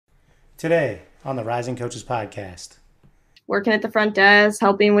Today on the Rising Coaches Podcast. Working at the front desk,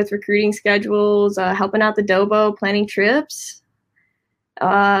 helping with recruiting schedules, helping out the Dobo, planning trips.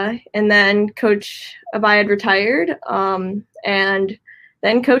 And then Coach Abaya retired. And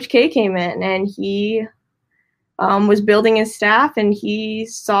then Coach K came in, and he was building his staff, and he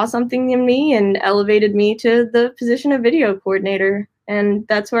saw something in me and elevated me to the position of video coordinator. And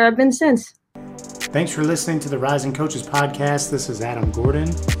that's where I've been since. Thanks for listening to the Rising Coaches Podcast. This is Adam Gordon,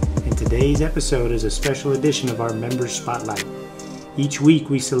 and today's episode is a special edition of our Members Spotlight. Each week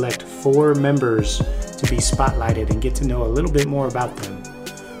we select 4 members to be spotlighted and get to know a little bit more about them,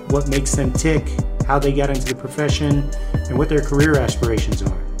 what makes them tick, how they got into the profession, and what their career aspirations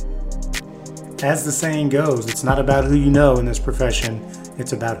are. As the saying goes, it's not about who you know in this profession,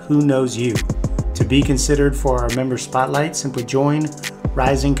 it's about who knows you. To be considered for our Members Spotlight, simply join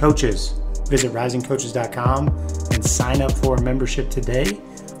Rising Coaches. Visit risingcoaches.com and sign up for a membership today.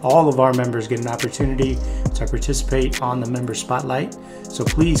 All of our members get an opportunity to participate on the Member Spotlight. So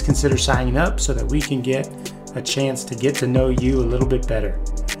please consider signing up so that we can get a chance to get to know you a little bit better.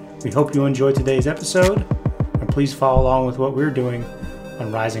 We hope you enjoyed today's episode, and please follow along with what we're doing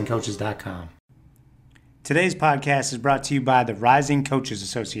on risingcoaches.com. Today's podcast is brought to you by the Rising Coaches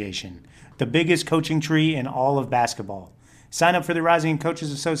Association, the biggest coaching tree in all of basketball. Sign up for the Rising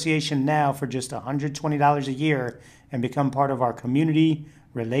Coaches Association now for just $120 a year and become part of our community,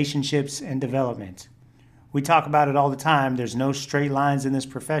 relationships, and development. We talk about it all the time. There's no straight lines in this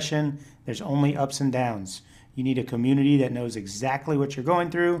profession. There's only ups and downs. You need a community that knows exactly what you're going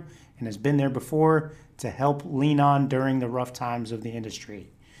through and has been there before to help lean on during the rough times of the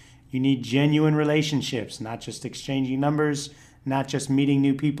industry. You need genuine relationships, not just exchanging numbers, not just meeting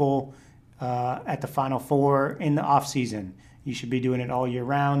new people at the Final Four in the off season. You should be doing it all year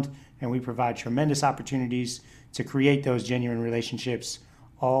round, and we provide tremendous opportunities to create those genuine relationships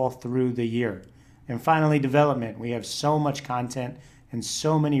all through the year. And finally, development. We have so much content and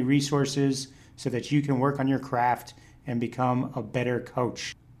so many resources so that you can work on your craft and become a better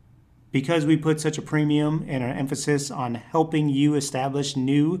coach. Because we put such a premium and an emphasis on helping you establish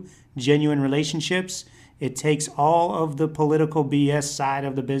new, genuine relationships, it takes all of the political BS side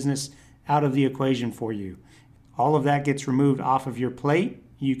of the business out of the equation for you. All of that gets removed off of your plate.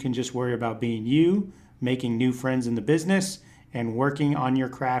 You can just worry about being you, making new friends in the business, and working on your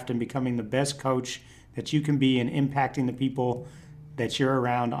craft and becoming the best coach that you can be and impacting the people that you're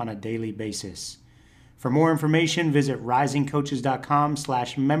around on a daily basis. For more information, visit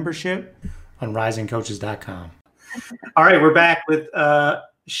risingcoaches.com/membership on risingcoaches.com. All right, we're back with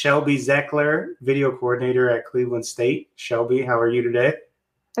Shelby Zechler, video coordinator at Cleveland State. Shelby, how are you today?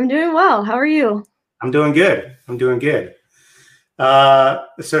 I'm doing well. How are you? I'm doing good.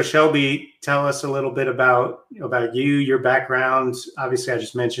 So Shelby, tell us a little bit about you, your background. Obviously, I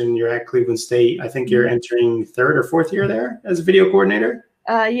just mentioned you're at Cleveland State. I think you're entering 3rd or 4th year there as a video coordinator?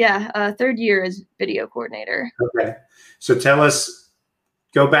 Third year as video coordinator. Okay. So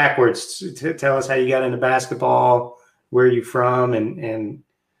go backwards. Tell us how you got into basketball, where you're from, and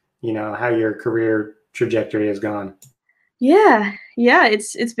you know, how your career trajectory has gone. Yeah,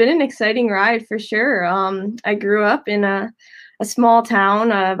 it's been an exciting ride for sure. I grew up in a small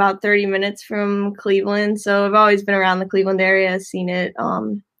town about 30 minutes from Cleveland, so I've always been around the Cleveland area, seen it,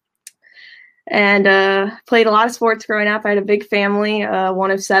 and played a lot of sports growing up. I had a big family,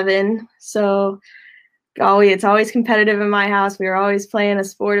 one of 7, so it's always competitive in my house. We were always playing a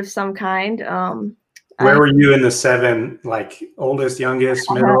sport of some kind. Where were you in the 7, like oldest, youngest,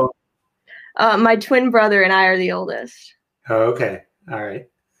 middle? My twin brother and I are the oldest. Oh, okay. All right.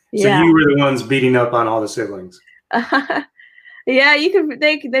 So Yeah. you were the ones beating up on all the siblings. Yeah,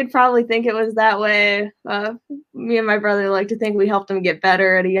 they'd probably think it was that way. Me and my brother like to think we helped them get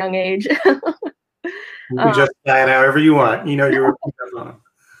better at a young age. You can justify it however you want. You know, you were beating up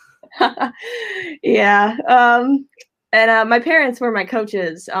on them. Yeah. And my parents were my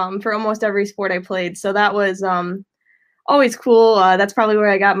coaches for almost every sport I played. So that was always cool. That's probably where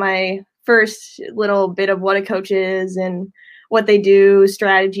I got my first little bit of what a coach is and what they do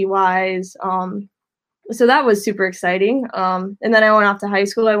strategy-wise. So that was super exciting. And then I went off to high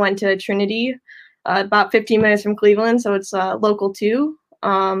school. I went to Trinity, about 15 minutes from Cleveland, so it's local too.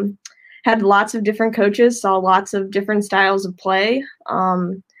 Had lots of different coaches, saw lots of different styles of play.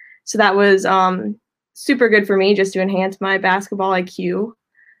 So that was super good for me just to enhance my basketball IQ.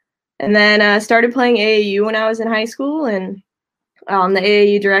 And then started playing AAU when I was in high school, and the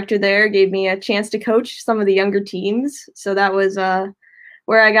AAU director there gave me a chance to coach some of the younger teams. So that was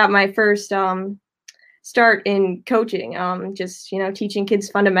where I got my first start in coaching, just, teaching kids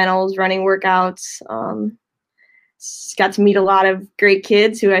fundamentals, running workouts. got to meet a lot of great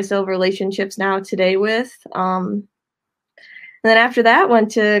kids who I still have relationships now today with. And then after that, went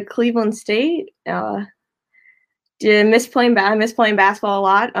to Cleveland State. I miss playing basketball a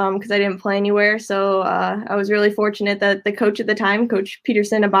lot because I didn't play anywhere. So I was really fortunate that the coach at the time, Coach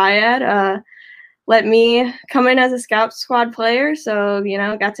Peterson Abayad, let me come in as a scout squad player. So,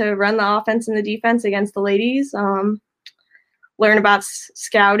 got to run the offense and the defense against the ladies, learn about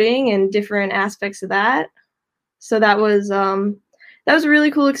scouting and different aspects of that. So that was a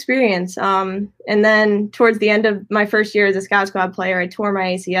really cool experience. And then towards the end of my first year as a scout squad player, I tore my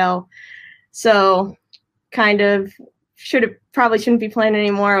ACL. So kind of probably shouldn't be playing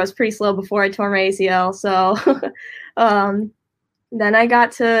anymore. I was pretty slow before I tore my ACL. So then I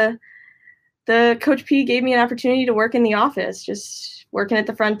got to the Coach P gave me an opportunity to work in the office, just working at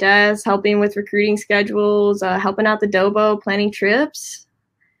the front desk, helping with recruiting schedules, helping out the Dobo, planning trips.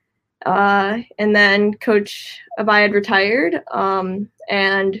 And then Coach Abayad retired.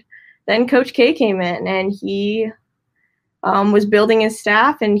 And then Coach K came in, and he was building his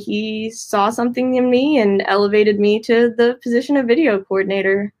staff, and he saw something in me and elevated me to the position of video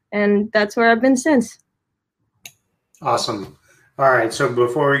coordinator. And that's where I've been since. Awesome. All right. So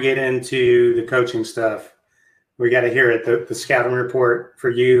before we get into the coaching stuff, we got to hear it, the scouting report for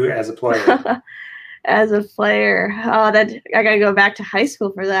you as a player. As a player, I got to go back to high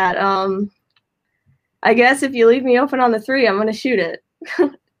school for that. I guess if you leave me open on the three, I'm going to shoot it.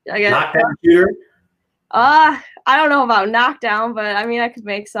 I guess. Knockdown shooter? I don't know about knockdown, but I mean, I could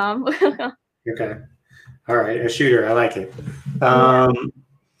make some. Okay. All right. A shooter. I like it.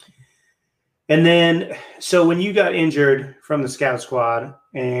 And then, so when you got injured from the scout squad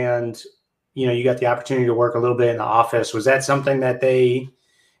and, you got the opportunity to work a little bit in the office, was that something that they,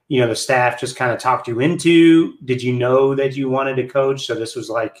 the staff just kind of talked you into? Did you know that you wanted to coach? So this was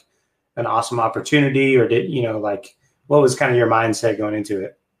like an awesome opportunity, or did, what was kind of your mindset going into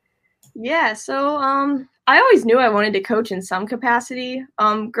it? Yeah. So, I always knew I wanted to coach in some capacity.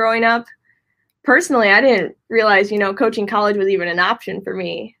 Growing up, personally, I didn't realize, coaching college was even an option for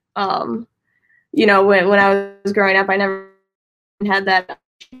me. When I was growing up, I never had that.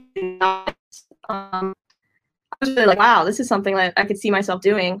 I was really like, wow, this is something that I could see myself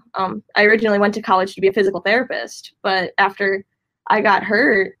doing. I originally went to college to be a physical therapist, but after I got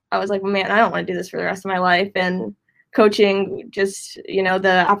hurt, I was like, well, man, I don't want to do this for the rest of my life. And coaching, just,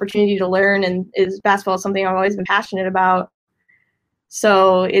 the opportunity to learn basketball is something I've always been passionate about.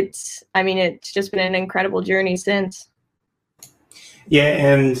 So it's just been an incredible journey since. Yeah.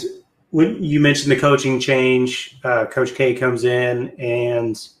 And when you mentioned the coaching change, Coach K comes in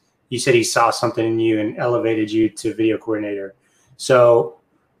and you said he saw something in you and elevated you to video coordinator. So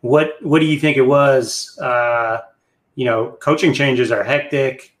what do you think it was? Coaching changes are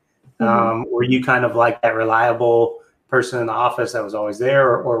hectic. Were you kind of like that reliable person in the office that was always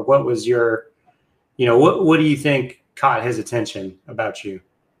there, or what was your, what do you think caught his attention about you?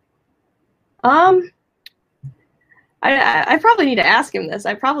 I probably need to ask him this.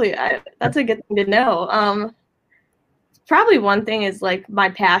 That's a good thing to know. Probably one thing is like my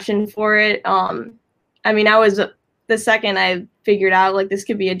passion for it. I was the second I figured out like this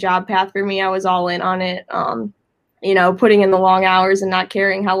could be a job path for me, I was all in on it. Putting in the long hours and not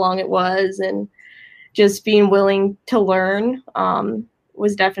caring how long it was, and just being willing to learn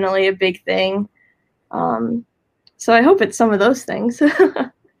was definitely a big thing. So I hope it's some of those things.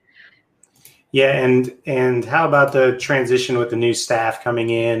 Yeah, and how about the transition with the new staff coming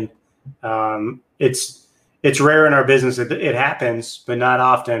in? It's rare in our business. It happens, but not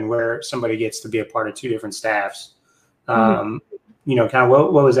often, where somebody gets to be a part of two different staffs. Kind of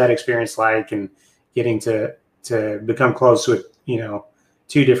what was that experience like, and getting to become close with,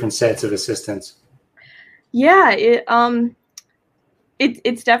 two different sets of assistants? Yeah,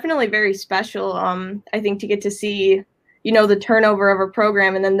 it's definitely very special. I think to get to see, the turnover of a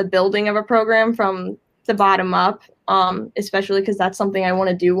program and then the building of a program from the bottom up, especially because that's something I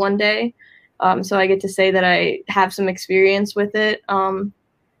want to do one day. So I get to say that I have some experience with it. I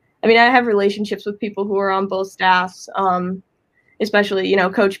have relationships with people who are on both staffs, especially,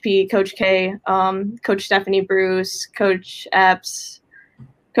 Coach P, Coach K, Coach Stephanie Bruce, Coach Epps,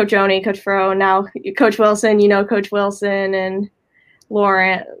 Coach Oni, Coach Fro, now Coach Wilson, Coach Wilson, and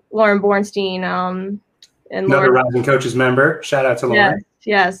Lauren Bornstein, and another Lauren. Rising Coaches member. Shout out to Lauren.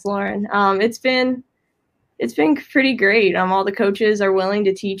 Yes, Lauren. It's been pretty great. All the coaches are willing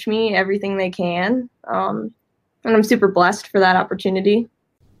to teach me everything they can. And I'm super blessed for that opportunity.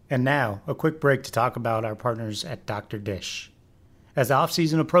 And now, a quick break to talk about our partners at Dr. Dish. As the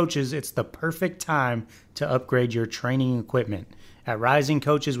off-season approaches, it's the perfect time to upgrade your training equipment. At Rising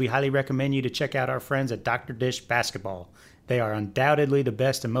Coaches, we highly recommend you to check out our friends at Dr. Dish Basketball. They are undoubtedly the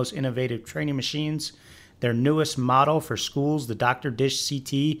best and most innovative training machines. Their newest model for schools, the Dr. Dish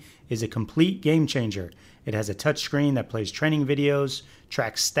CT, is a complete game changer. It has a touchscreen that plays training videos,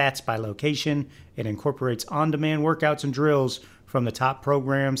 tracks stats by location, it incorporates on-demand workouts and drills from the top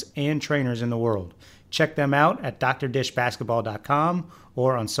programs and trainers in the world. Check them out at drdishbasketball.com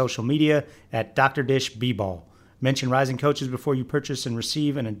or on social media at drdishbball. Mention Rising Coaches before you purchase and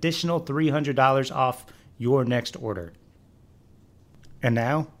receive an additional $300 off your next order. And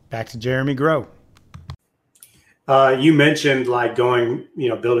now, back to Jeremy Groh. You mentioned like going,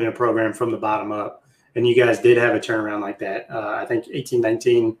 building a program from the bottom up, and you guys did have a turnaround like that. I think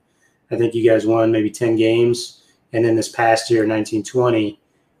 18-19, I think you guys won maybe 10 games. And then this past year, 19-20,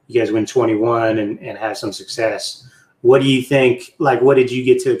 you guys win 21 and have some success. What do you think, like, what did you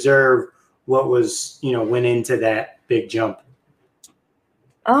get to observe? What was, went into that big jump?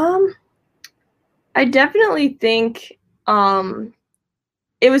 I definitely think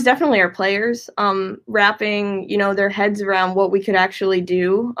it was definitely our players wrapping, their heads around what we could actually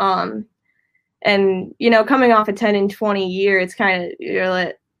do. And, coming off a 10-20 year, it's kind of,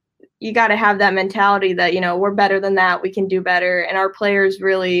 you got to have that mentality that, we're better than that. We can do better. And our players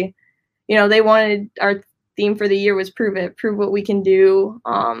really, they wanted, our theme for the year was prove what we can do.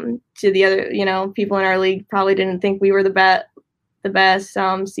 To the other, people in our league probably didn't think we were the best.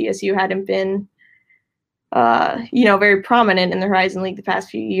 CSU hadn't been, very prominent in the Horizon League the past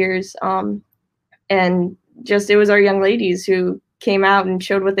few years. And just, it was our young ladies who came out and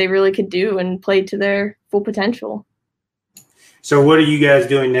showed what they really could do and played to their full potential. So what are you guys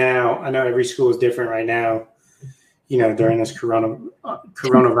doing now? I know every school is different right now, during this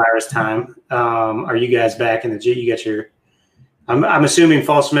coronavirus time. Are you guys back in the gym? You got your, I'm assuming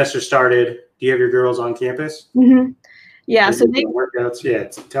fall semester started. Do you have your girls on campus? Mm-hmm. Yeah. So they workouts. Yeah.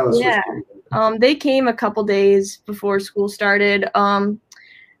 Tell us. Yeah. They came a couple days before school started.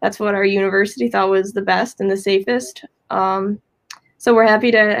 That's what our university thought was the best and the safest. So we're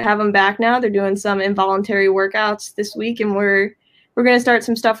happy to have them back now. They're doing some involuntary workouts this week, and we're going to start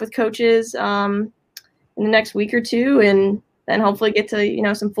some stuff with coaches in the next week or two, and then hopefully get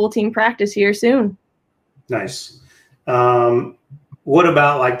to some full team practice here soon. Nice. What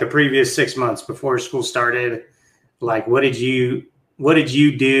about like the previous 6 months before school started? Like, what did you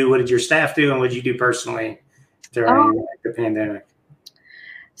do? What did your staff do, and what did you do personally during the pandemic?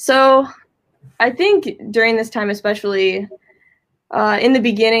 So I think during this time, especially in the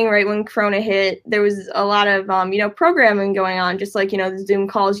beginning, right when Corona hit, there was a lot of, programming going on, just like, the Zoom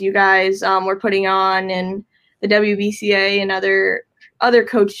calls you guys were putting on, and the WBCA and other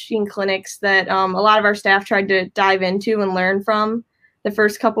coaching clinics that a lot of our staff tried to dive into and learn from the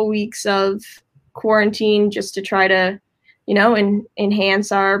first couple weeks of quarantine, just to try to,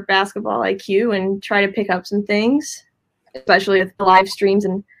 enhance our basketball IQ and try to pick up some things, especially with the live streams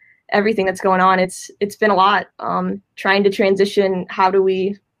and everything that's going on. It's been a lot trying to transition. How do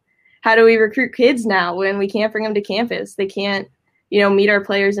we recruit kids now when we can't bring them to campus? They can't, meet our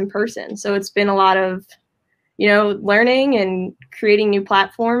players in person. So it's been a lot of, learning and creating new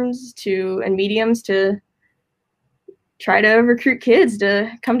platforms and mediums to try to recruit kids to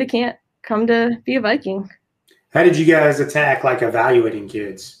come to be a Viking. How did you guys attack like evaluating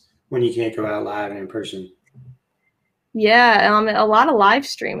kids when you can't go out live and in person? Yeah, a lot of live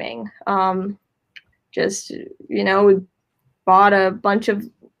streaming. Just, we bought a bunch of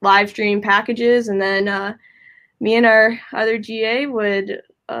live stream packages, and then me and our other GA would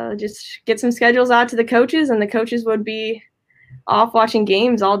just get some schedules out to the coaches, and the coaches would be off watching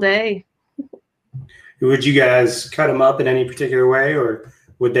games all day. Would you guys cut them up in any particular way, or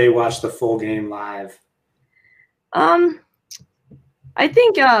would they watch the full game live? I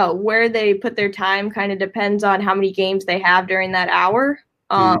think where they put their time kind of depends on how many games they have during that hour.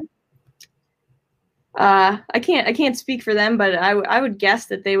 I can't speak for them, but I would guess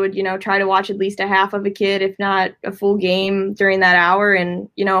that they would, try to watch at least a half of a kid, if not a full game during that hour. And,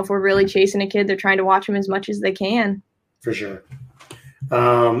 if we're really chasing a kid, they're trying to watch them as much as they can. For sure.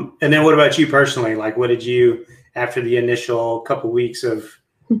 And then what about you personally? Like, what did you, after the initial couple weeks of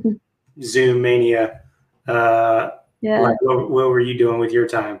Zoom mania, like, what were you doing with your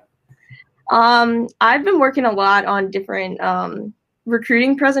time? I've been working a lot on different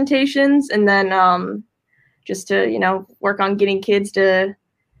recruiting presentations, and then just to, work on getting kids to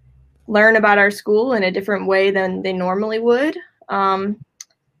learn about our school in a different way than they normally would.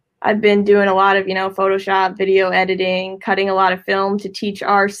 I've been doing a lot of, Photoshop, video editing, cutting a lot of film to teach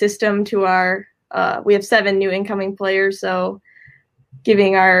our system to our we have 7 new incoming players, so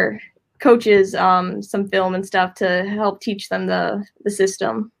giving our coaches some film and stuff to help teach them the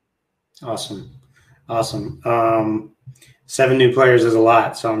system. Awesome. 7 new players is a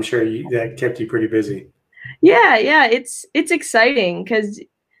lot, so I'm sure that kept you pretty busy. Yeah, it's exciting because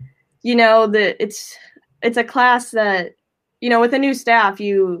it's a class that with a new staff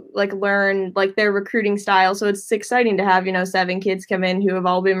you learn their recruiting style, so it's exciting to have 7 kids come in who have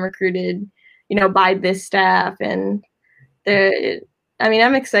all been recruited by this staff, and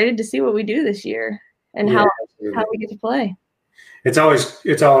I'm excited to see what we do this year and how we get to play. It's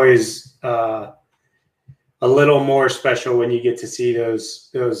always a little more special when you get to see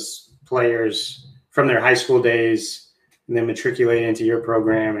those players from their high school days and then matriculate into your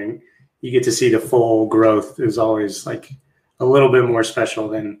program, and you get to see the full growth is always a little bit more special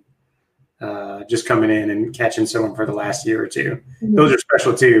than just coming in and catching someone for the last year or two. Mm-hmm. Those are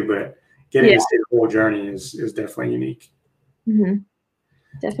special too, but getting to see the whole journey is definitely unique. Mm-hmm.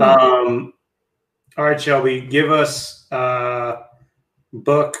 Definitely. All right, Shelby, give us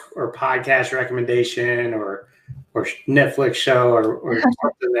book or podcast recommendation or Netflix show or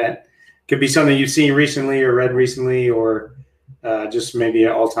something that could be something you've seen recently or read recently, or just maybe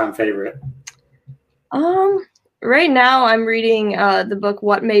an all-time favorite. Right now I'm reading the book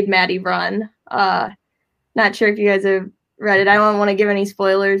What Made Maddie Run. Not sure if you guys have read it. I don't want to give any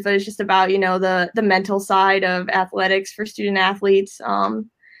spoilers, but it's just about the mental side of athletics for student athletes.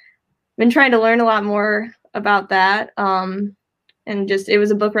 Been trying to learn a lot more about that. And just it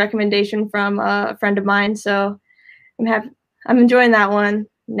was a book recommendation from a friend of mine, so I'm enjoying that one.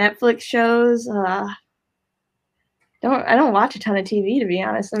 Netflix shows, I don't watch a ton of TV, to be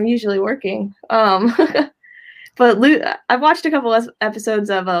honest. I'm usually working. But I've watched a couple episodes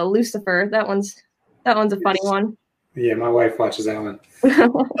of Lucifer. That one's a funny one. Yeah, my wife watches that one.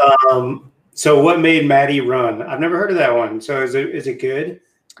 So What Made Maddie Run? I've never heard of that one. So is it good?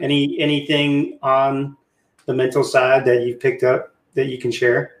 Anything on the mental side that you've picked up that you can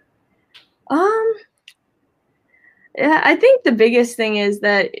share? Yeah, I think the biggest thing is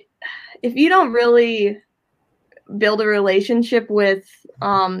that if you don't really build a relationship with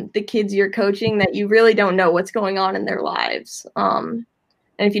the kids you're coaching, that you really don't know what's going on in their lives. And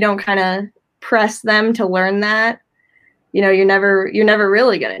if you don't kind of press them to learn that, you're never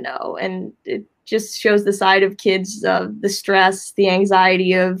really going to know. And it just shows the side of kids, the stress, the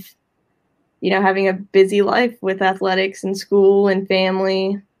anxiety of having a busy life with athletics and school and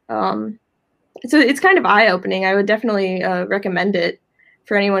family. So it's kind of eye-opening. I would definitely recommend it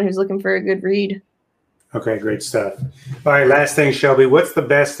for anyone who's looking for a good read. Okay, great stuff. All right, last thing, Shelby, what's the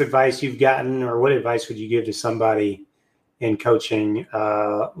best advice you've gotten, or what advice would you give to somebody in coaching,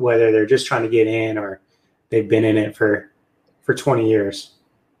 whether they're just trying to get in or they've been in it for 20 years?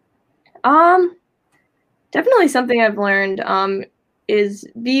 Definitely something I've learned is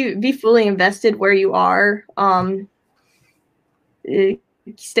be fully invested where you are.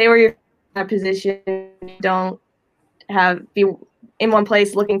 Stay where you're in that position. Don't be in one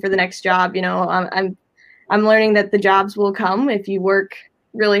place looking for the next job. I'm learning that the jobs will come if you work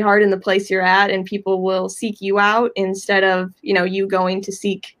really hard in the place you're at, and people will seek you out instead of you going to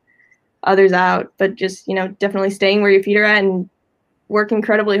seek others out. But just definitely staying where your feet are at and work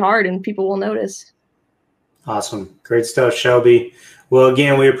incredibly hard, and people will notice. Awesome. Great stuff, Shelby. Well,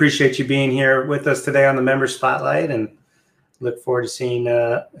 again, we appreciate you being here with us today on the Member Spotlight, and look forward to seeing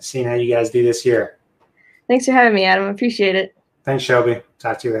how you guys do this year. Thanks for having me, Adam. I appreciate it. Thanks, Shelby.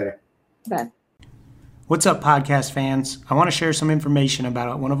 Talk to you later. Bye. What's up, podcast fans? I want to share some information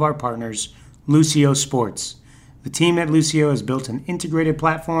about one of our partners, Lucio Sports. The team at Lucio has built an integrated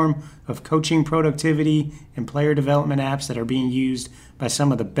platform of coaching, productivity, and player development apps that are being used by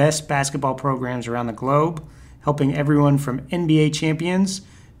some of the best basketball programs around the globe, helping everyone from NBA champions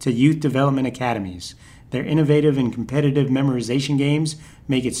to youth development academies. Their innovative and competitive memorization games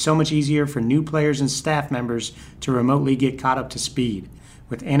make it so much easier for new players and staff members to remotely get caught up to speed.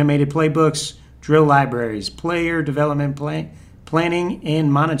 With animated playbooks, drill libraries, player development planning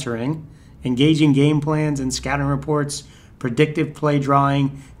and monitoring, engaging game plans and scouting reports, predictive play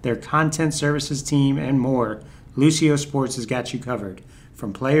drawing, their content services team, and more, Lucio Sports has got you covered.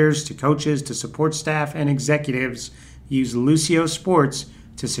 From players to coaches to support staff and executives, use Lucio Sports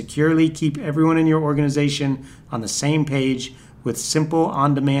to securely keep everyone in your organization on the same page with simple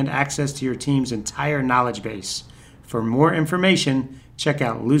on-demand access to your team's entire knowledge base. For more information, check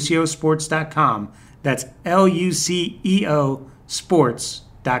out luciosports.com. That's LUCEO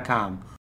sports.com.